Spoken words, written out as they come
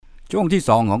ช่วงที่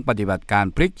2ของปฏิบัติการ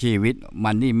พลิกชีวิต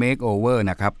Money Makeover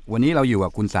นะครับวันนี้เราอยู่กั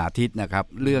บคุณสาธิตนะครับ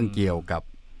เรื่องเกี่ยวกับ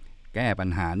แก้ปัญ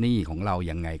หาหนี้ของเรา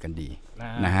ยังไงกันดี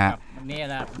นะฮะ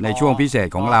ในช่วงพิเศษ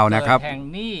ของเรานะครับแห่ง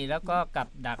หนี้แล้วก็กับ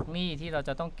ดักหนี้ที่เราจ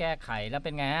ะต้องแก้ไขแล้วเป็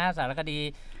นไงฮะสารคดี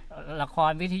ละค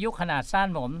รวิทยุขนาดสั้น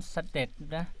ผมเสด็จ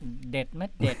นะเด็ดไหม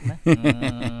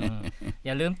อ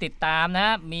ย่าลืมติดตามนะ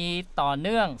มีต่อเ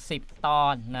นื่อง10 ตอ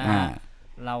นนะ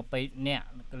เราไปเนี่ย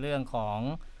เรื่องของ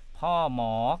พ่อหม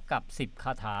อกับ10 ค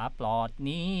าถาปลอดห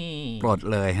นี้ปลด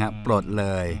เลยฮะปลดเล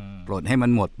ยปลดให้มั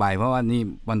นหมดไปเพราะว่านี่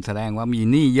มันแสดงว่ามี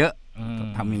หนี้เยอะ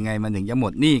ทำยังไงมันถึงจะหม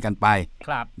ดหนี้กันไปค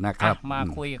รับนะครับมา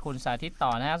คุยกับคุณสาธิตต่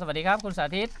อนะฮะสวัสดีครับคุณสา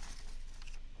ธิต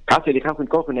ครับสวัสดีครับคุณ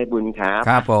โก้คุณนายบุญครับ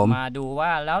ครับผมมาดูว่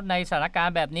าแล้วในสถานการ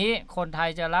ณ์แบบนี้คนไทย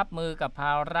จะรับมือกับภ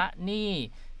าระหนี้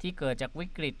ที่เกิดจากวิ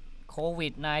กฤตโควิ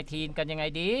ด -19 กันยังไง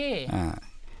ดี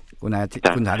คุณสา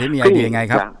ธิตมีไอเดียยังไง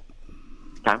ครับ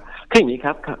ครับคืออย่างนี้ค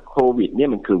รับโควิดเนี่ย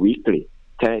มันคือวิกฤต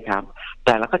ใช่ไหมครับแ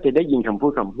ต่เราก็จะได้ยินคำพู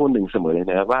ดหนึ่งเสมอเลย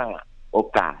นะว่าโอ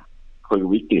กาสคือ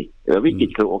วิกฤตหรือวิกฤต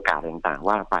คือโอกาสต่างๆ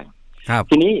ว่าไป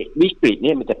ทีนี้วิกฤตเ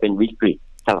นี่ยมันจะเป็นวิกฤต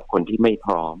สำหรับคนที่ไม่พ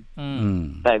ร้อม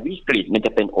แต่วิกฤตมันจ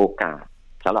ะเป็นโอกาส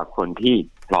สำหรับคนที่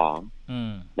พร้อม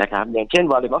นะครับอย่างเช่น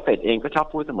วอร์เรน บัฟเฟตต์เองก็ชอบ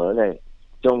พูดเสมอเลย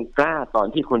จงกล้าตอน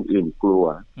ที่คนอื่นกลัว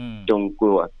จงก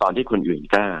ลัวตอนที่คนอื่น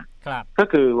กล้าก็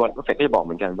คือวอร์เรน บัฟเฟตต์ก็จะบอกเห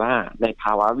มือนกันว่าในภ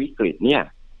าวะวิกฤตเนี่ย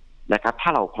นะครับถ้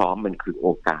าเราพร้อมมันคือโอ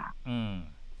กาส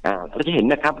เราจะเห็น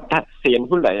นะครับถ้าเซียน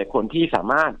หุ้นหลายคนที่สา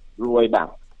มารถรวยแบบ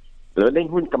หรือเล่น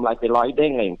หุ้นกำไรไป100 เด้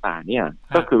งอะไรต่างๆเนี่ย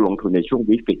ก็คือลงทุนในช่วง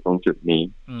วิกฤตตรงจุดนี้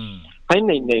เพราะ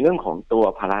ในเรื่องของตัว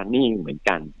ภาระหนี้เหมือน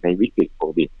กันในวิกฤตโค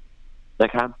วิดน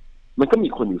ะครับมันก็มี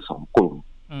คนอยู่2 ก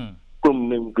ลุ่ม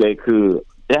หนึ่งเลยคือ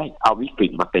ได้เอาวิกฤ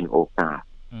ตมาเป็นโอกาส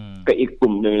กับอีกก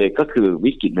ลุ่มหนึ่งเลยก็คือ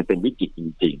วิกฤตมันเป็นวิกฤตจ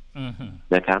ริง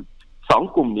ๆนะครับ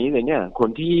2 กลุ่มนี้เลยเนี่ยคน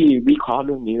ที่วิเคราะห์เ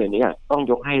รื่องนี้เลยเนี่ยต้อง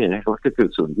ยกให้เลยนะครับก็คือ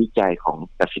ศูนย์วิจัยของ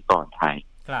กสิกรไทย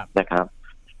นะครับ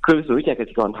คือศูนย์วิจัยก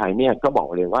สิกรไทยเนี่ยก็บอก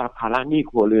เลยว่าภาระหนี้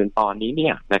ครัวเรือนตอนนี้เนี่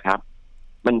ยนะครับ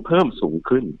มันเพิ่มสูง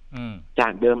ขึ้นจา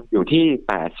กเดิมอยู่ที่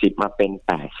80มาเป็น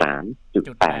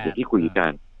83.8อย่างที่คุยกั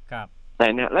นแต่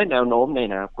เนี่ยและแนวโน้มใน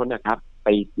อนาคตนะครับไป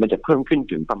มันจะเพิ่มขึ้น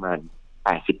ถึงประมาณ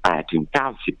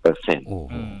88-90%โอ้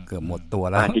โหเกือบหมดตัว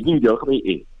แล้วจะยิ่งเยอะเข้าไป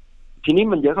อีกทีนี้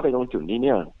มันเยอะเข้าไปตรงจุดนี้เ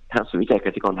นี่ยทางศูนย์วิจัยก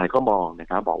สิกรไทยก็มองนะ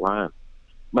ครับบอกว่า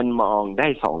มันมองได้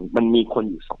มันมีคน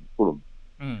อยู่2 ก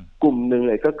ลุ่มหนึ่ง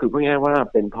เลยก็คือพูดง่ายๆว่า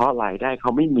เป็นเพราะรายได้เข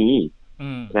าไม่มี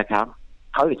นะครับ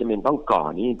เขาเลยจะเป็นต้องก่อ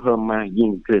นี้เพิ่มมากยิ่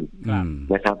งขึ้น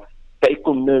นะครับแต่อีกก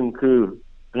ลุ่มหนึ่งคือ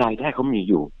รายได้เขามี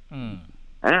อยู่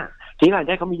ที่รายไ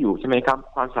ด้เขามีอยู่ใช่ไหมครับ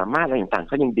ความสามารถอะไรต่างๆเ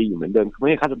ขายังดีอยู่เหมือนเดิมเขาไม่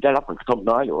ได้เขาจะได้รับผลกระทบ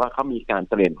น้อยหรือว่าเขามีการ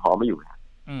เตรียมพร้อมมาอยู่แล้ว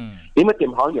นี่มาเตรีย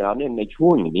มพร้อมอยู่แล้วเนี่ยในช่ว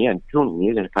งอย่างนี้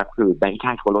เลยนะครับคือแบงก์ช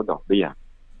าติเขาลดดอกเบี้ย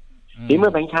ที่เมื่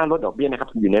อแบงก์ชาติลดดอกเบี้ยนะครับ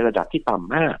อยู่ในระดับที่ต่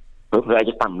ำมากเผลอๆอาจ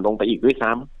จะต่ำลงไปอีกด้วย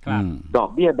ซ้ำดอก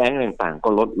เบี้ยแบงก์ต่างๆก็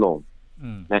ลดลง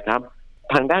นะครับ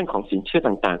ทางด้านของสินเชื่อ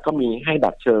ต่างๆก็มีให้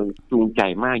ดับเชิงจูงใจ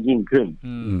มากยิ่งขึ้น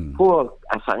พวก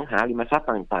อสังหาริมทรัพย์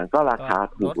ต่างๆก็ราคา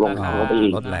ถูกลงไปอี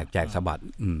กลดแลกแจกสะบัด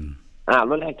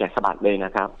ลดแลกแจกสะบัดเลยน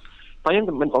ะครับเพราะฉะนั้น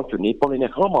มันตรงจุดนี้พวกนี้เนี่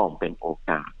ยเขามองเป็นโอ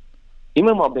กาสที่เ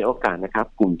มื่อมองเป็นโอกาสนะครับ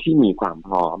กลุ่มที่มีความพ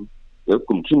ร้อมหรือก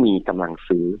ลุ่มที่มีกำลัง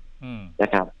ซื้อนะ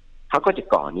ครับเขาก็จะ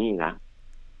ก่อหนี้นะ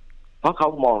เพราะเขา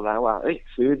มองแล้วว่า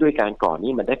ซื้อด้วยการก่อห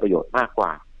นี้มันได้ประโยชน์มากกว่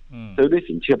าซื้อด้วย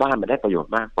สินเชื่อบ้านมันได้ประโยช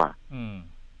น์มากกว่า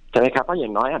ใช่ไหมครับเพราะอย่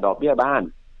างน้อยดอกเบี้ยบ้าน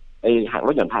หักล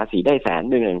ดหย่อนภาษีได้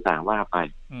100,000ต่างๆว่าไป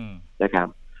นะครับ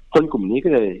คนกลุ่มนี้ก็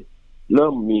เลยเริ่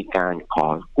มมีการขอ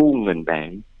กู้เงินแบง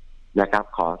ก์นะครับ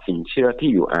ขอสินเชื่อที่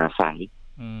อยู่อาศัย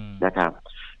นะครับ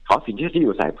ขอสินเชื่อที่อ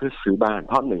ยู่อาศัยเพื่อซื้อบ้านเ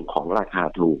พราะ1ของราคา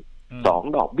ถูก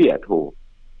2ดอกเบี้ยถูก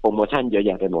โปรโมชั่นเยอะแ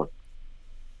ยะไปหมด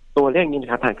ตัวเลขนี้น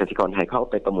ะครับทางกสิกรไทยเข้า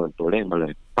ไปประเมินตัวเลขมาเล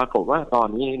ยปรากฏว่าตอน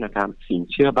นี้นะครับสิน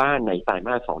เชื่อบ้านในไตรม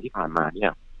าส 2ที่ผ่านมาเนี่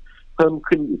ยเพิ่ม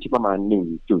ขึ้นอยู่ที่ประมาณ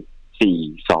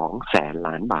 1.42 แสน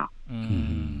ล้านบาท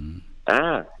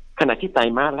ขณะที่ไตร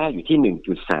มาสแรกอยู่ที่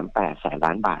 1.38 แสนล้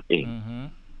านบาทเอง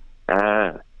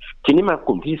ทีนี้มาก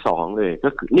ลุ่มที่2เลยก็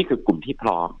คือนี่คือกลุ่มที่พ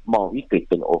ร้อมมองวิกฤต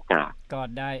เป็นโอกาสก็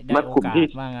ได้โอกาส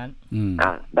ว่างั้น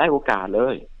ได้โอกาสเล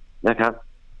ยนะครับ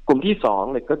กลุ่มที่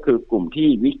2เลยก็คือกลุ่มที่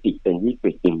วิกฤตเป็นวิก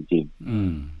ฤตจริง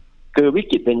ๆคือวิ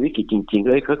กฤตเป็นวิกฤตจริงๆ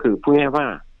เลยก็คือพูดง่ายว่า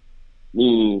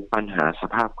มีปัญหาส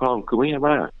ภาพคล่องคือพูดง่าย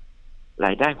ว่าร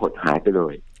ายได้หดหายไปเล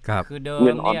ยคือเดิม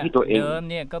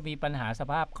เนี่ยก็มีปัญหาส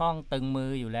ภาพคล่องตึงมื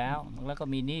ออยู่แล้วแล้วก็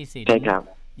มีหนี้สิน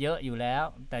เยอะอยู่แล้ว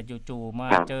แต่จู่ๆมา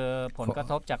เจอผลกระ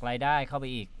ทบจากรายได้เข้าไป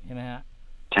อีกใช่ไหมฮะ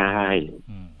ใช่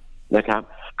นะครับ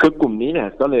คือกลุ่มนี้เนี่ย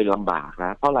ก็เลยลำบากน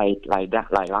ะเพราะรา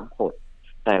ยรับหด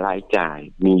แต่รายจ่าย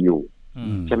มีอยู่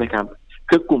ใช่ไหมครับ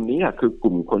คือกลุ่มนี้น่ะคือก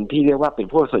ลุ่มคนที่เรียกว่าเป็น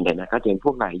พวกส่วนใหญ่นะครับจะเป็นพ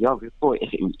วกรายย่อมพวก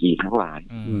SME ทั้งหลาย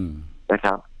นะค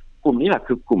รับ กลุ่มนี้แหละ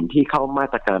คือกลุ่มที่เข้ามา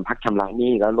ตรการพักชำระห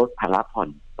นี้แล้วลดภาระผ่อน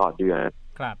ต่อเดือน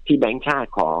ที่แบงก์ชาติ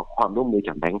ขอความร่วมมือจ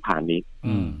ากแบงก์พาณิชย์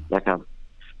นะครับ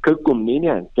คือกลุ่มนี้เ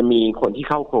นี่ยจะมีคนที่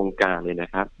เข้าโครงการเลยนะ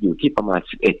ครับอยู่ที่ประมาณ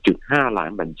 11.5 ล้า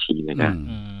นบัญชีเลยนะ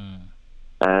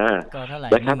ก็เท่าไหร่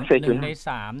นะครับ1 ใน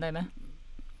 3ได้ไหม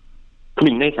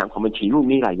1 ใน 3ของบัญชีลูก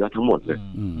หนี้รายย่อยทั้งหมดเลย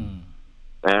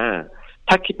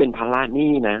ถ้าคิดเป็นภาระห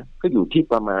นี้นะก็อยู่ที่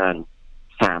ประมาณ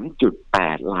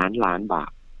 3.8 ล้านบา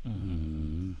ท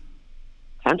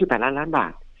3.8 ล้านบา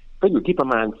ทก็อยู่ที่ประ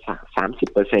มาณ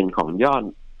 30% ของยอด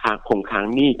คงค้าง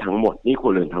หนี้ทั้งหมดหนี้ครั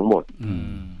วเรือนทั้งหมด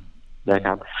นะค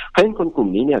รับเพราะฉะนั้นคนกลุ่ม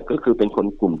นี้เนี่ยก็คือเป็นคน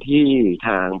กลุ่มที่ท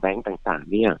างแบงก์ต่าง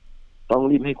ๆเนี่ยต้อง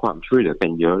รีบให้ความช่วยเหลือกั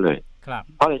นเยอะเลย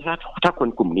เพราะอะไรถ้าคน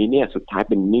กลุ่มนี้เนี่ยสุดท้าย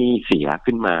เป็นหนี้เสีย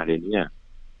ขึ้นมาเลยเนี่ย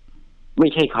ไม่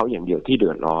ใช่เขาอย่างเดียวที่เดื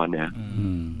อดร้อนนะ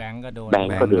แบงก์ก็โดนแบง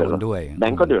ก์ก็เดือดร้อนด้วยแบ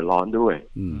งก์ก็เดือดร้อนด้วย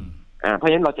เพราะ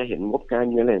ฉะนั้นเราจะเห็นงบการ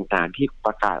เงินอะไรต่างๆที่ป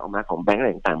ระกาศออกมาของแบงก์อะไร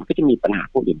ต่างๆมันก็จะมีปัญหา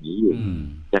พวกอย่างนี้อยู่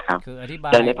นะครับคืออธิบา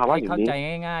ยให้เข้าใจ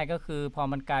ง่ายๆก็คือพอ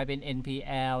มันกลายเป็น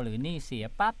NPL หรือหนี้เสีย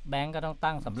ปั๊บแบงก์ก็ต้อง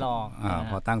ตั้งสำรอง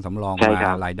พอตั้งสำรองมา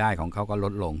รายได้ของเขาก็ล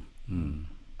ดลง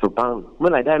ถูกต้องเมื่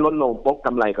อรายได้ลดลงปุ๊บก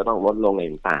ำไรก็ต้องลดลงอะไร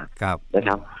ต่างๆนะค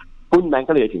รับหุ้นแบงก์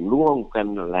ก็เลยถึงร่วงกัน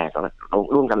แหลก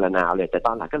ร่วงกันระนาวเลยแต่ต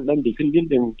อนหลังก็เริ่มดีขึ้นนิด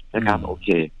นึงนะครับโอเค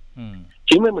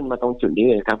ทีเมื่อมันมาตรงจุดนี้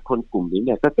เลยครับคนกลุ่มนี้เ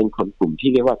นี่ยก็เป็นคนกลุ่มที่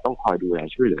เรียกว่าต้องคอยดูแล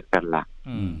ช่วยเหลือกันละ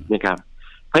นะครับ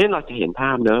เพราะฉะนั้นเราจะเห็นภ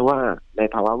าพเนอะว่าใน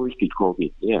ภาวะวิกฤตโควิ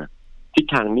ดเนี่ยทิศ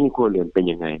ทางหนี้ครัวเรือนเป็น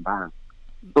ยังไงบ้าง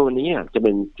ตัวนี้จะเ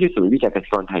ป็นที่ศูนย์วิจัยเกษตร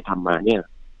กรไทยทำมาเนี่ย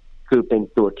คือเป็น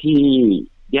ตัวที่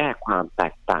แยกความแต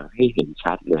กต่างให้เห็น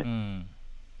ชัดเลย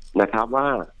นะครับว่า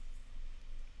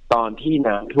ตอนที่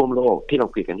น้ำท่วมโลกที่เรา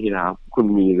คุยกันที่แล้วคุณ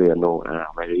มีเรือโนอา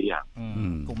ห์ไว้หรือยัง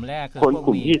กลุ่มแรกคนก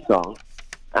ลุ่มที่สอง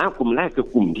กลุ่มแรกคือ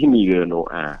กลุ่มที่มีเรือโน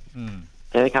อาห์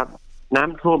ใช่ไหมครับน้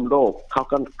ำท่วมโลกเขา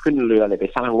ก็ขึ้นเรืออะไรไป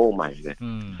สร้างโลกใหม่เลย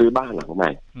ซื้อบ้านหลังให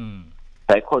ม่แ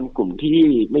ต่คนกลุ่มที่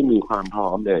ไม่มีความพร้อ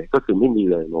มเลยก็คือไม่มี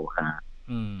เรือโนอาห์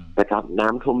นะครับน้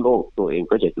ำท่วมโลกตัวเอง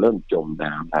ก็จะเริ่มจม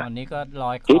น้ำตอนนี้ก็ล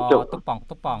อยคอตุ๊บ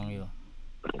ป่องอยู่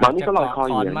ตอนนี้ก็ลอยคอ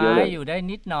อยู่อย่างเดียวเลยอยู่ได้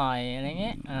นิดหน่อยอะไรเ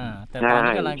งี้ยแต่ตอน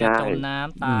นี้กำลังจะจมน้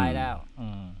ำตายแล้ว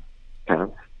ครับ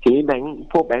ทีนี้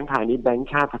พวกแบงก์พาณิชย์แบงก์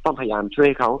ชาติต้องพยายามช่ว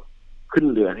ยเขาขึ้น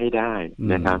เรือให้ได้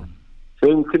นะครับ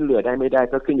ซึ่งขึ้นเรือได้ไม่ได้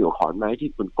ก็ขึ้นอยู่ขอนไม้ที่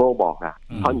คุณโก้บอก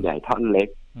ท่อนใหญ่ท่อนเล็ก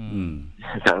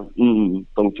ครับ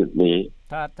ตรงจุดนี้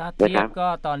ถ้าเทียบก็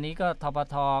ตอนนี้ก็ธป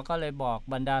ท.ก็เลยบอก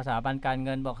บรรดาสถาบันการเ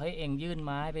งินบอกให้เองยื่นไ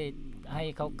ม้ไปให้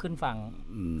เขาขึ้นฝั่ง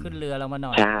ขึ้นเรือเรามาหน่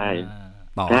อยใช่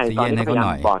ต่อซีเย็นให้เขาห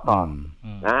น่อย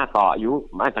ต่ออายุ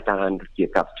มาตรการเกี่ย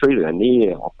วกับช่วยเหลือนี่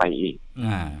ออกไปอีก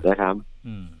นะครับ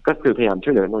ก็คือพยายามช่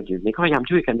วยเหลือโน่นนี่ก็พยายาม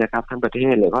ช่วยกันนะครับทั้งประเท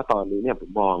ศเลยเพราะตอนนี้เนี่ยผ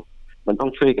มมองมันต้อ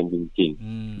งช่วยกันจริง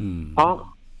ๆเพราะ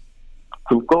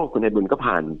คุณโก้คุณนายบุญก็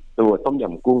ผ่านตัวต้มย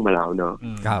ำกุ้งมาแล้วเนอะ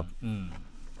ครับ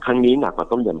ครั้งนี้หนักกว่า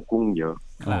ต้มยำกุ้งเยอะ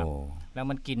แล้ว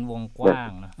มันกินวงกว้าง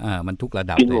นะมันทุกระ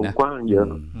ดับกินวงกว้างเยอะ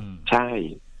ใช่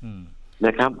น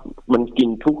ะครับมันกิน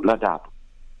ทุกระดับ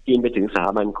กินไปถึงสถา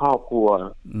บันครอบครัว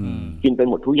กินไป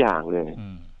หมดทุกอย่างเลย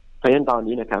เพราะฉะนั้นตอน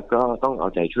นี้นะครับก็ต้องเอา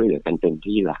ใจช่วยเหลือกันเต็ม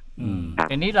ที่ละ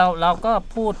อันนี้เราก็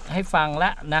พูดให้ฟังแล้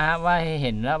วนะฮะว่าให้เ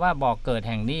ห็นแล้วว่าบอกเกิด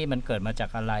แห่งนี้มันเกิดมาจาก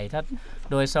อะไรถ้า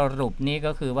โดยสรุปนี้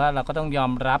ก็คือว่าเราก็ต้องยอ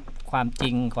มรับความจ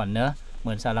ริงก่อนเนอะเห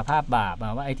มือนสารภาพบาป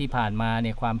ว่าไอ้ที่ผ่านมาเ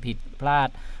นี่ยความผิดพลาด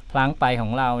พลั้งไปขอ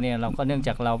งเราเนี่ยเราก็เนื่องจ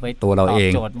ากเราไปตัวเราเอ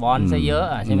งโจทย์วอนซะเยอะ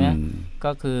ใช่ไหม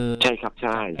ก็คือใช่ครับใ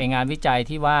ช่ไองานวิจัย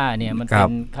ที่ว่าเนี่ยมันเป็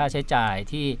นค่าใช้จ่าย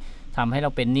ที่ทำให้เรา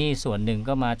เป็นหนี้ส่วนหนึ่ง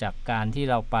ก็มาจากการที่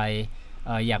เราไป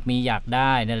อยากมีอยากไ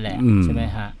ด้นั่นแหละใช่ไหม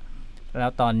ฮะแล้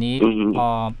วตอนนี้พอ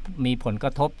มีผลกร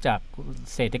ะทบจาก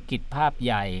เศรษฐกิจภาพใ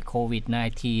หญ่โควิด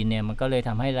 -19 เนี่ยมันก็เลยท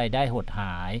ำให้รายได้หดห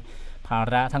ายภา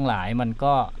ระทั้งหลายมัน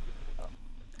ก็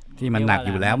ที่มันหนักอ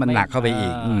ยู่แล้วมันหนักเข้าไปอี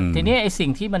กทีนี้ไอ้สิ่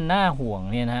งที่มันน่าห่วง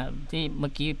เนี่ยนะฮะที่เมื่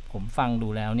อกี้ผมฟังดู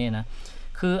แล้วเนี่ยนะ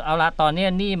คือเอาละตอนนี้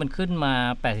หนี้มันขึ้นมา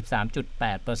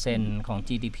 83.8% ของ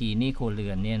GDP หนี้ครัวเรื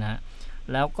อนเนี่ยนะฮะ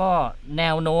แล้วก็แน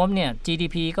วโน้มเนี่ย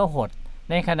GDP ก็หด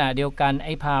ในขณะเดียวกันไ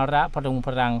อ้ภาระพรุงพ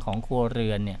รังของครัวเรื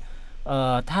อนเนี่ย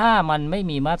ถ้ามันไม่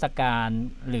มีมาตรการ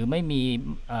หรือไม่มี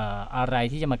อะไร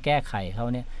ที่จะมาแก้ไขเขา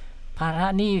เนี่ยภาระ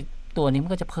หนี้ตัวนี้มั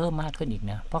นก็จะเพิ่มมากขึ้นอีก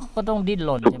นะเพราะเขาก็ต้องดิ้น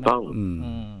รนใช่ไหมถูกต้อง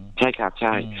ใช่ครับใ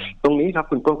ช่ตรงนี้ครับ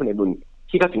คุณโก้คุณนายบุญ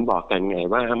ที่เขาถึงบอกกันไง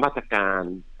ว่ามาตรการ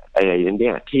อะไรเ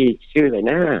นี่ยที่ชื่ออะไร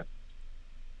นะ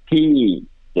ที่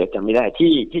เดี๋ยวจำไม่ได้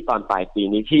ที่ตอนปลายปี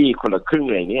นี้ที่คนละครึ่ง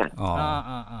อะไรเนี่ย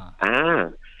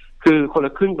คือคนล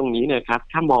ะครึ่งตรงนี้นะครับ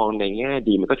ถ้ามองในแง่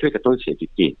ดีมันก็ช่วยกระตุ้นเศรษฐ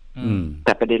กิจแ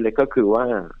ต่ประเด็นเลยก็คือว่า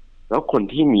แล้วคน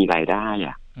ที่มีรายได้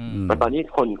ตอนนี้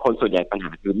คนส่วนใหญ่ปัญห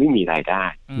าคือไม่มีรายได้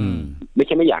ไม่ใ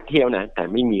ช่ไม่อยากเที่ยวนะแต่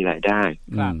ไม่มีรายได้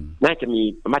น่าจะมี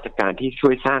มาตรการที่ช่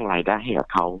วยสร้างรายได้ให้กับ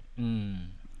เขา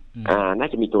น่า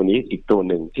จะมีตัวนี้อีกตัว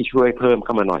หนึ่งที่ช่วยเพิ่มเ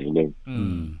ข้ามาหน่อยนึง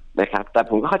นะครับแต่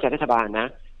ผมก็เข้าใจรัฐบาลนะ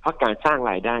เพราะการสร้าง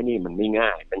รายได้นี่มันไม่ง่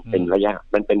ายมันเป็น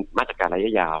มาตรการระย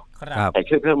ะยาวแต่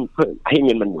ช่วยเพิ่มให้เ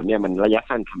งินมันหมุนเนี่ยมันระยะ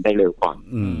สั้นทำได้เร็วก่อน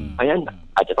เพราะฉะนั้น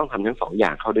อาจจะต้องทำทั้งสองอย่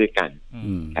างเข้าด้วยกัน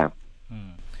ครับ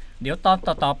เดี๋ยวตอน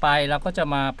ต่อไปเราก็จะ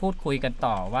มาพูดคุยกัน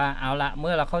ต่อว่าเอาละเ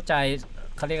มื่อเราเข้าใจ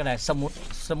เขาเรียกอะไรส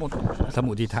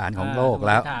มุติฐานของโรคแ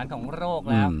ล้ว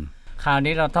คราว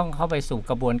นี้เราต้องเข้าไปสู่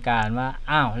กระบวนการว่า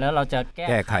อ้าวแล้วเราจะ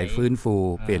แก้ไขฟื้นฟู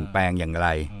เปลี่ยนแปลงอย่างไร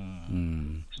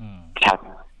ครับ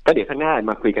ก็เดี๋ยวข้างหน้า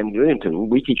มาคุยกันเรื่องถึง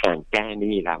วิธีการแก้ห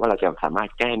นี้แล้วว่าเราจะสามารถ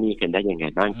แก้หนี้กันได้ยังไง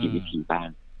บ้างกี่วิธีบ้าง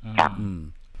ครับ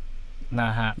น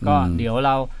ะฮะก็เดี๋ยวเ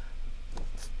รา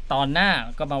ตอนหน้า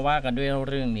ก็มาว่ากันด้วย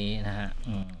เรื่องนี้นะฮะ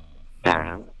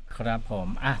ครับผม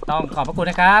ต้องขอบพระคุณ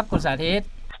นะครับคุณสาธิต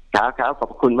ครับขอ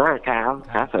บคุณมากครับ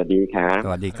สวัสดีครับส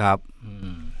วัสดีครับ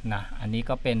นะอันนี้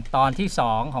ก็เป็นตอนที่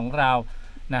2ของเรา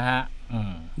นะฮะ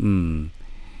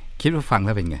คิดว่าฟังแ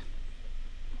ล้วเป็นไง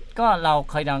ก็เรา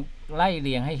เคยไล่เ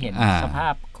รียงให้เห็นสภา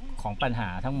พของปัญหา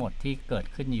ทั้งหมดที่เกิด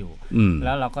ขึ้นอยู่แ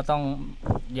ล้วเราก็ต้อง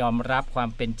ยอมรับความ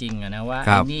เป็นจริงนะว่าไ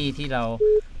อ้หนี้ที่เรา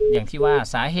อย่างที่ว่า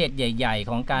สาเหตุใหญ่ๆ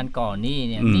ของการก่อหนี้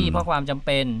เนี่ยหนี้เพราะความจำเ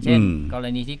ป็นเช่นกร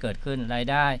ณีที่เกิดขึ้นราย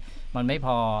ได้มันไม่พ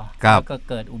อแล้วก็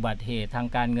เกิดอุบัติเหตุทาง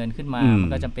การเงินขึ้นมามัน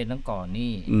ก็จำเป็นต้องก่อห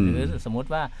นี้หรือสมม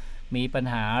ติว่ามีปัญ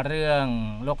หาเรื่อง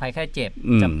โรคภัยไข้เจ็บ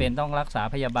จำเป็นต้องรักษา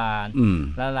พยาบาล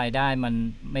แล้วรายได้มัน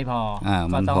ไม่พอ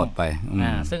ก็ต้องหดไป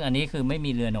ซึ่งอันนี้คือไม่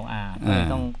มีเรือโนอาเลย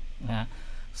ต้องนะ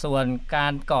ส่วนกา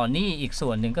รก่อหนี้อีกส่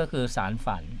วนหนึ่งก็คือสาร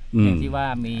ฝันอย่างที่ว่า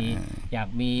อยาก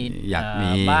มี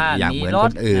บ้านอยากเหมือนค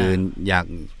นอื่นอยาก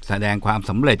แสดงความ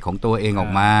สำเร็จของตัวเองออ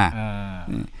กมา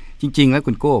จริงๆแล้ว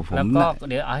คุณโก้ผมแล้วก็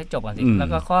เดี๋ยวเอาให้จบก่อนสิแล้ว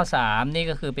ก็ข้อ3นี่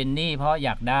ก็คือเป็นหนี้เพราะอย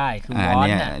ากได้คือวอน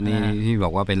นี่ที่บ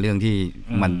อกว่าเป็นเรื่องที่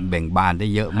มันแบ่งบานได้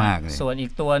เยอะมากเลยส่วนอี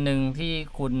กตัวหนึ่งที่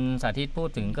คุณสาธิตพูด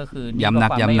ถึงก็คือย้ำนัก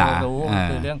ย้ำหนา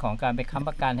คือเรื่องของการไปค้ำป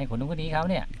ระกันให้คนนู้นคนนี้เขา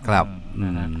เนี่ยครับ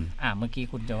เมื่อกี้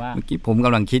คุณจะว่าเมื่อกี้ผมก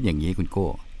ำลังคิดอย่างนี้คุณโก้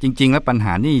จริงๆแล้วปัญห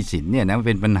าหนี้สินเนี่ยนะเ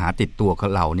ป็นปัญหาติดตัวขอ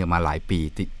งเราเนี่ยมาหลายปี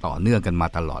ติดต่อเนื่องกันมา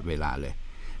ตลอดเวลาเลย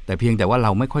แต่เพียงแต่ว่าเร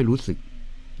าไม่ค่อยรู้สึก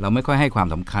เราไม่ค่อยให้ความ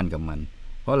สำคัญกับมัน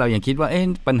เพราะเรายังคิดว่า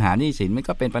ปัญหาหนี้สินมัน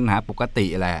ก็เป็นปัญหาปกติ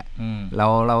แหละเ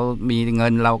รามีเงิ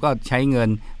นเราก็ใช้เงิน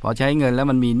พอใช้เงินแล้ว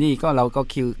มันมีหนี้ก็เราก็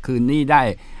คืนหนี้ได้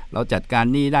เราจัดการ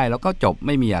หนี้ได้เราก็จบไ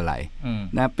ม่มีอะไร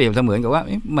นะเปรียบเสมือนกับว่า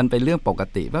มันเป็นเรื่องปก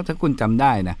ติเพราะถ้าคุณจำไ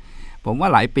ด้นะผมว่า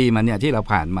หลายปีมาเนี่ยที่เรา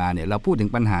ผ่านมาเนี่ยเราพูดถึง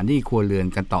ปัญหาหนี้ครัวเรือน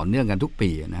กันต่อเนื่องกันทุกปี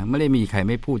นะไม่ได้มีใคร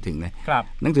ไม่พูดถึงเลย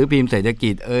หนังสือพิมพ์เศรษฐกิ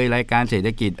จรายการเศรษฐ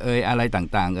กิจอะไร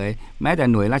ต่างๆแม้แต่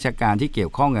หน่วยราชการที่เกี่ย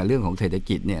วข้องกับเรื่องของเศรษฐ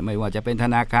กิจเนี่ยไม่ว่าจะเป็นธ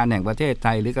นาคารแห่งประเทศไท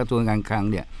ยหรือกระทรวงการคลัง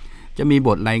เนี่ยจะมีบ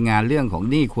ทรายงานเรื่องของ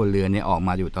หนี้ครัวเรือนเนี่ยออกม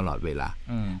าอยู่ตลอดเวลา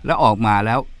แล้วออกมาแ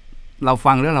ล้วเรา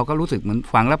ฟังแล้วเราก็รู้สึกเหมือน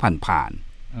ฟังแล้วผ่าน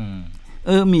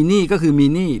ๆมีหนี้ก็คือมี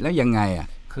หนี้แล้วยังไงอ่ะ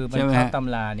คือมันเข้าต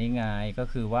ำรานี้ไงก็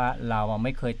คือว่าเราไ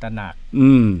ม่เคยตระหนัก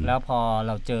แล้วพอเ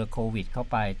ราเจอโควิดเข้า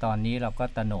ไปตอนนี้เราก็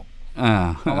ตระหนก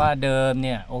เพราะว่าเดิมเ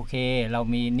นี่ยโอเคเรา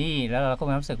มีหนี้แล้วเราก็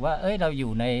มีความรู้สึกว่าเราอ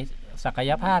ยู่ในศัก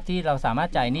ยภาพที่เราสามารถ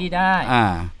จ่ายหนี้ได้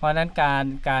เพราะฉะนั้น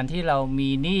การที่เรามี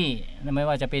หนี้ไม่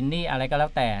ว่าจะเป็นหนี้อะไรก็แล้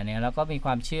วแต่เนี่ยเราก็มีค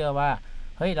วามเชื่อว่า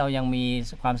เรายังมี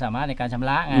ความสามารถในการชำ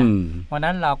ระไงเพราะ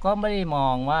นั้นเราก็ไม่ได้มอ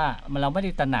งว่าเราไม่ไ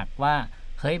ด้ตระหนักว่า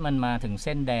มันมาถึงเ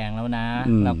ส้นแดงแล้วนะ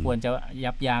เราควรจะ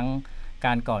ยับยั้งก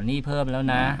ารก่อหนี้เพิ่มแล้ว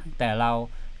นะแต่เรา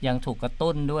ยังถูกกระ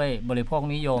ตุ้นด้วยบริโภค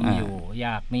นิยมอยู่อย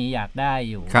ากได้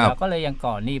อยู่เราก็เลยยัง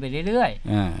ก่อหนี้ไปเรื่อย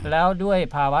ๆแล้วด้วย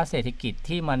ภาวะเศรษฐกิจ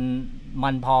ที่มั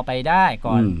นพอไปได้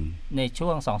ก่อนในช่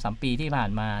วง 2-3 ปีที่ผ่า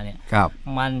นมาเนี่ย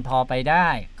มันพอไปได้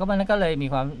มันก็เลยมี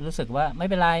ความรู้สึกว่าไม่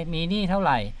เป็นไรมีหนี้เท่าไ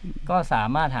หร่ก็สา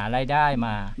มารถหารายได้ม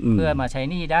าเพื่อมาใช้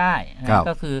หนี้ได้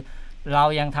ก็คือเรา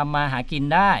ยังทำมาหากิน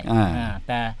ได้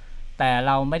แต่เ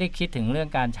ราไม่ได้คิดถึงเรื่อง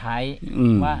การใช้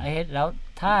ว่าแล้ว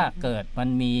ถ้าเกิดมัน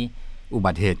มีอุ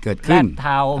บัติเหตุเกิดขึ้นเท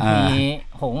ามี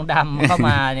หงดำเข้าม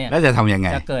าเนี่ยแล้วจะทำยังไง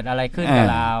จะเกิดอะไรขึ้นกับ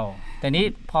เราแต่นี้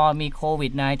พอมีโควิ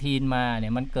ด -19 มาเนี่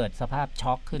ยมันเกิดสภาพ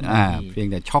ช็อกขึ้นเพียง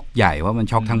แต่ช็อกใหญ่ว่ามัน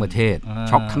ช็อกทั้งประเทศ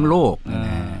ช็อกทั้งโลก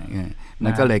มั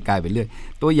นก็เลยกลายเป็นเรื่อง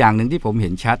ตัวอย่างหนึ่งที่ผมเห็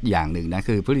นชัดอย่างหนึ่งนะ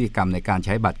คือพฤติกรรมในการใ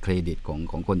ช้บัตรเครดิต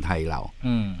ของคนไทยเรา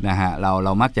นะฮะเร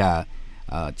ามักจะ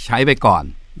ใช้ไปก่อน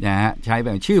นะฮะใช้ไป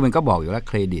ชื่อมันก็บอกอยู่แล้ว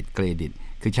เครดิต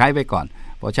คือใช้ไปก่อน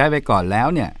พอใช้ไปก่อนแล้ว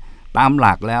เนี่ยตามห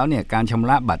ลักแล้วเนี่ยการชำ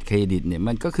ระบัตรเครดิตเนี่ย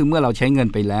มันก็คือเมื่อเราใช้เงิน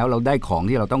ไปแล้วเราได้ของ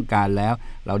ที่เราต้องการแล้ว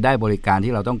เราได้บริการ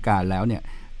ที่เราต้องการแล้วเนี่ย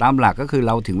ตามหลักก็คือเ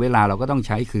ราถึงเวลาเราก็ต้องใ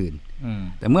ช้คืน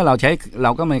แต่เมื่อเราใช้เร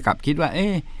าก็ไม่กลับคิดว่า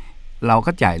เรา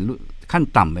ก็จ่ายขั้น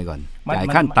ต่ำไปก่อนจ่าย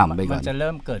ขั้นต่ำไปก่อนมันจะเ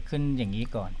ริ่มเกิดขึ้นอย่างนี้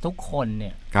ก่อนทุกคนเ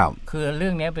นี่ยคือเรื่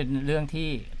องนี้เป็นเรื่องที่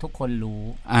ทุกคนรู้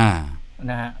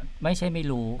นะฮะไม่ใช่ไม่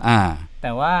รู้แ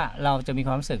ต่ว่าเราจะมีค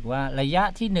วามรู้สึกว่าระยะ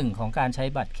ที่1ของการใช้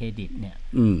บัตรเครดิตเนี่ย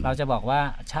เราจะบอกว่า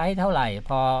ใช้เท่าไหร่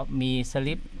พอมีส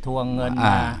ลิปทวงเงินม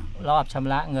ารอบช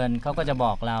ำระเงินเขาก็จะบ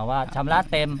อกเราว่าชำระ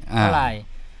เต็มเท่าไหร่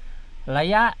ระ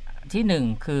ยะที่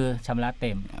1คือชำระเ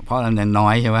ต็มเพราะมันน้อ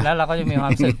ยใช่ไหมแล้วเราก็จะมีความ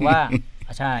รู้สึกว่า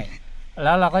ใช่แ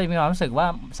ล้วเราก็จะมีความรู้สึกว่า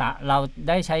เรา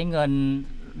ได้ใช้เงิน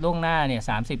ล่วงหน้าเนี่ย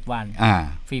30 วัน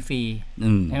ฟรี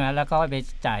ๆใช่ไหมแล้วก็ไป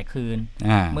จ่ายคืน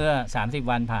เมื่อ30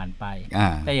 วันผ่านไป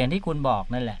แต่อย่างที่คุณบอก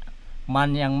นั่นแหละมัน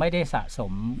ยังไม่ได้สะส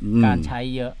มการใช้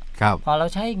เยอะพอเรา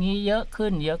ใช้อย่างนี้เยอะขึ้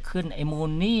นไอ้มู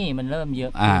ลหนี้มันเริ่มเยอ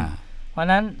ะขึ้นเพราะ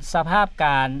นั้นสภาพก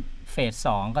ารเฟส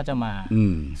 2ก็จะมา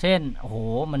เช่นโอ้โห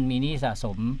มันมีหนี้สะส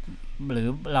มหรือ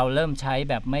เราเริ่มใช้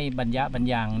แบบไม่บรรยะบรร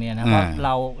ยังเนี่ยนะเพราะ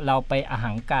เราไปอ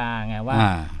หังการไงว่า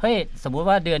เฮ้ยสมมุติ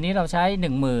ว่าเดือนนี้เราใช้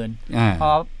 10,000 พ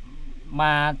อม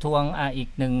าทวงอีก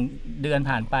1 เดือน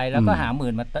ผ่านไปแล้วก็หา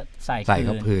10,000มาใส่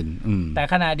คืนแต่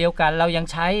ขณะเดียวกันเรายัง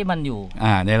ใช้มันอยู่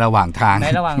ในระหว่างทาง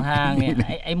เนี่ย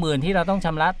ไอ้10,000ที่เราต้องช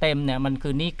ำระเต็มเนี่ยมันคื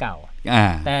อหนี้เก่า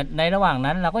แต่ในระหว่าง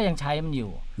นั้นเราก็ยังใช้มันอ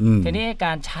ยู่ทีนี้ก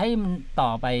ารใช้มันต่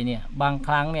อไปเนี่ยบางค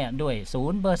รั้งเนี่ยด้วย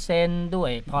 0% ด้ว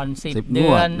ยผ่อน10 เดื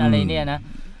อนอะไรเนี่ยนะ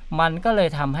มันก็เลย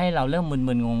ทำให้เราเริ่ม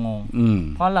มึนๆงง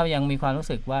ๆเพราะเรายังมีความรู้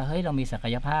สึกว่าเฮ้ยเรามีศัก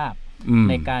ยภาพ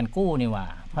ในการกู้นี่ว่า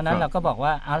เพราะนั้นเราก็บอก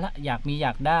ว่าเอาละอย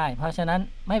ากได้เพราะฉะนั้น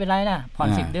ไม่เป็นไรนะผ่อน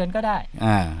10 เดือนก็ได้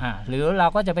หรือเรา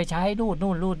ก็จะไปใช้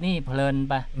รูดนี่เพลิน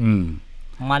ไป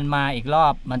มันมาอีกรอ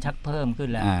บมันชักเพิ่มขึ้น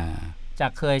แล้วจา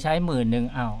กเคยใช้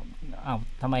10,000เอา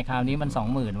ทำไมคราวนี้มัน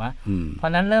 20,000 วะเพรา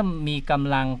ะนั้นเริ่มมีก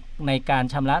ำลังในการ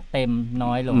ชำระเต็ม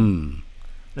น้อยลง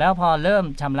แล้วพอเริ่ม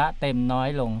ชำระเต็มน้อย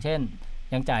ลงเช่น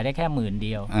ยังจ่ายได้แค่10,000 เ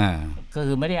ดียวก็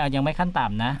คือไม่ได้เอายังไม่ขั้นต่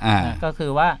ำนะก็คื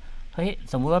อว่าเฮ้ย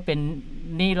สมมุติว่าเป็น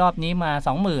หนี้รอบนี้มา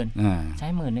 20,000 ใช้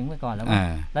10,000ไปก่อนแ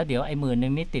ล้วเดี๋ยวไอ้10,000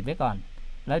นี่ติดไว้ก่อน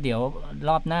แล้วเดี๋ยวร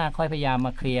อบหน้าค่อยพยายามม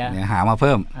าเคลียร์หามาเ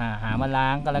พิ่มหามาล้า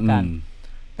งก็แล้วกัน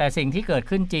แต่สิ่งที่เกิด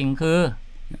ขึ้นจริงคือ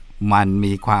มัน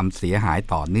มีความเสียหาย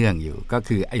ต่อเนื่องอยู่ก็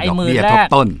คือไอ้ดอกเบี้ยทบ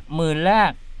ต้น10,000 แร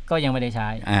กก็ยังไม่ได้ใช้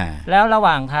แล้วระห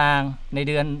ว่างทางใน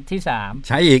เดือนที่3ใ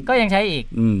ช้อีกก็ยังใช้อีก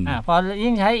พอ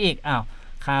ยิ่งใช้อีก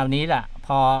คราวนี้ล่ะพ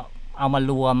อเอามา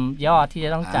รวมยอดที่จะ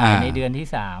ต้องจ่ายในเดือนที่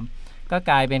3ก็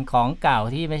กลายเป็นของเก่า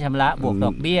ที่ไม่ชำระบวกด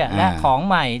อกเบี้ยและของ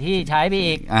ใหม่ที่ใช้ไป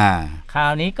อีกครา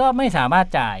วนี้ก็ไม่สามารถ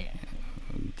จ่าย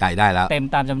ได้แล้วเต็ม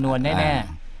ตามจำนวนแน่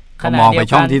ๆขณะเดียวกันมองไป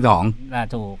ช่องที่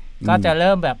2ถูกก็จะเ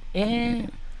ริ่มแบบ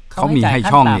เขามีให้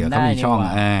ช่องเดียวเขามีช่อง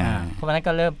เพราะฉะนั้น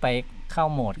ก็เริ่มไปเข้า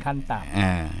โหมดขั้นต่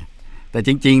ำแต่จ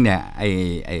ริงๆเนี่ยไ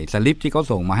อ้สลิปที่เขา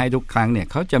ส่งมาให้ทุกครั้งเนี่ย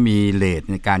เขาจะมีเรท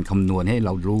ในการคำนวณให้เร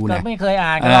ารู้นะไม่เคย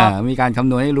อ่านกันหรอกมีการค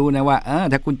ำนวณให้รู้นะว่า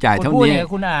ถ้าคุณจ่ายเท่านี้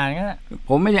คุณอ่านงั้น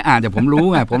ผมไม่ได้อ่านแต่ผมรู้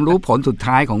ไง ผมรู้ผลสุด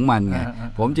ท้ายของมันไง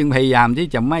ผมจึงพยายามที่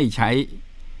จะไม่ใช้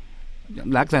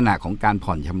ลักษณะของการ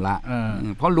ผ่อนชำระ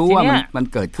เพราะรู้ว่ามัน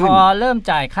เกิดขึ้นพอเริ่ม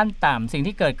จ่ายขั้นต่ำสิ่ง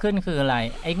ที่เกิดขึ้นคืออะไร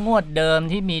ไอ้งวดเดิม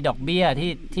ที่มีดอกเบี้ย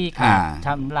ที่ขาดช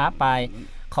ำระไป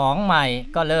ของใหม่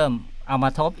ก็เริ่มเอาม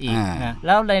าทบอีกนะแ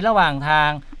ล้วในระหว่างทาง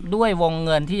ด้วยวงเ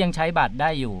งินที่ยังใช้บัตรได้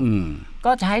อยู่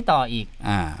ก็ใช้ต่ออีก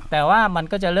แต่ว่ามัน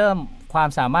ก็จะเริ่มความ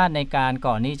สามารถในการ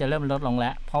ก่อนนี้จะเริ่มลดลงแ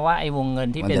ล้วเพราะว่าไอ้วงเงิน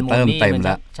ที่เป็นมูลหนี้มันจ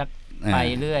ะชักไป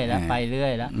เรื่อยแล้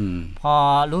วพอ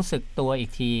รู้สึกตัวอีก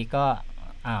ทีก็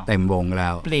เต็มวงแล้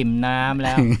วปริ่มน้ำแ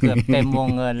ล้วเกือบเต็มวง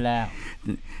เงินแล้ว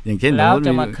อย่างเช่นแล้วจ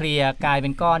ะมาเคลียร์กลายเป็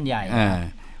นก้อนใหญ่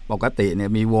ปกติเนี่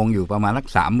ยมีวงอยู่ประมาณสัก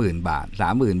 30,000 บาท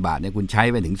 30,000 บาทเนี่ยคุณใช้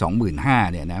ไปถึง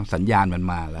 25,000 เนี่ยนะสัญญาณมัน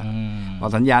มาแล้วพอ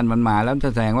สัญญาณมันมาแล้ว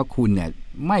แสดงว่าคุณเนี่ย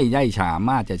ไม่ได้สาม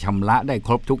ารถจะชำระได้ค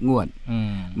รบทุกงวด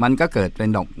มันก็เกิดเป็น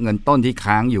ดอกเงินต้นที่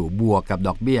ค้างอยู่บวกกับด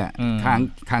อกเบี้ย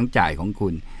ค้างจ่ายของคุ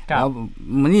ณแล้ว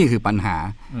นี่คือปัญหา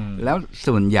แล้ว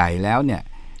ส่วนใหญ่แล้วเนี่ย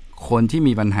คนที่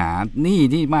มีปัญหาหนี้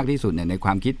ที่มากที่สุดเนี่ยในคว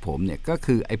ามคิดผมเนี่ยก็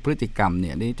คือไอ้พฤติกรรมเ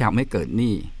นี่ยที่ทำให้เกิดห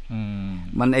นี้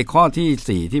มันไอ้ข้อ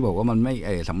ที่4ที่บอกว่ามันไม่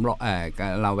สำรอง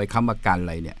เราไปค้ำประกันอะ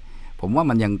ไรเนี่ยผมว่า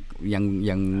มันยัง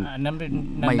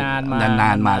ไม่น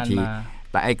านมาที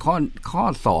แต่ไอ้ข้อ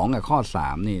2กับข้อ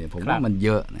3นี่ผมว่ามันเย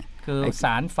อะนะคือส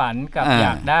ารฝันกับอย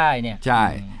ากได้เนี่ยใช่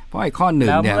เพราะไอ้ข้อ1เนี่ย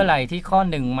แล้วเมื่อไหร่ที่ข้อ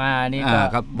1มานี่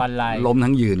ก็บรรลัยล้ม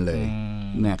ทั้งยืนเลย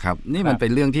นะครับนี่มันเป็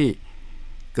นเรื่องที่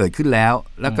เกิดขึ้นแล้ว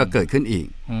ก็เกิดขึ้นอีก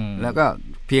แล้วก็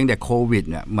เพียงแต่โควิด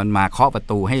เนี่ยมันมาเคาะประ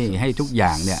ตูให้ทุกอย่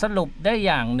างเนี่ยสรุปได้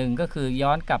อย่างหนึ่งก็คือย้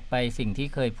อนกลับไปสิ่งที่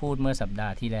เคยพูดเมื่อสัปดา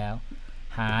ห์ที่แล้ว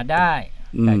หาได้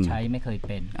แต่ใช้ไม่เคยเ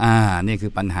ป็นนี่คื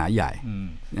อปัญหาใหญ่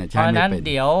เพราะนั้น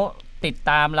เดี๋ยวติด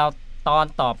ตามเราตอน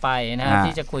ต่อไปนะ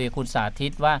ที่จะคุยกับคุณสาธิ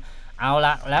ตว่าเอาล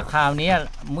ะแล้วคราวนี้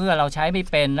เมื่อเราใช้ไม่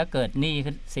เป็นแล้วเกิดหนี้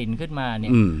สินขึ้นมาเนี่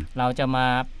ยเราจะมา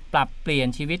ปรับเปลี่ยน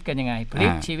ชีวิตกันยังไงพลิ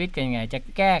กชีวิตกันยังไงจะ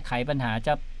แก้ไขปัญหาจ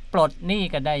ะปลดหนี้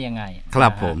กันได้ยังไงครั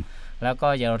บผม แล้วก็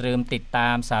อย่าลืมติดตา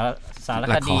มสาร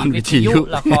คดี ละคร วิทยุ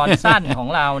ละครสั้นของ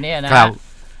เราเนี่ยนะ ครั ฮะ บ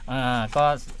ก็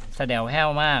แสดวแห้ว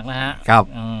มากนะฮะ ครับ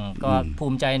ก็ภู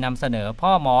มิใจนำเสนอพ่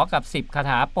อหมอกับ10คา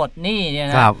ถาปลดหนี้เนี่ย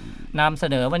นะครับ นำเส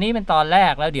นอวันนี้เป็นตอนแร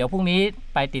กแล้วเดี๋ยวพรุ่งนี้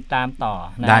ไปติดตามต่อ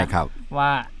นะ ได้ครับ ว่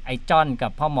าไอ้จ้อนกั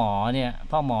บพ่อหมอเนี่ย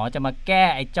พ่อหมอจะมาแก้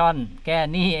ไอ้จ้อนแก้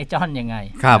หนี้ไอ้จ้อนยังไง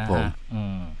ครับ นะฮะ ผม อื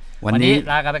ม วัน วัน นี้ นี้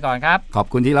ลากันไปก่อนครับ ขอบ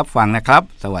คุณที่รับฟังนะครับ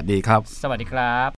สวัสดีครับ สวัสดีครับ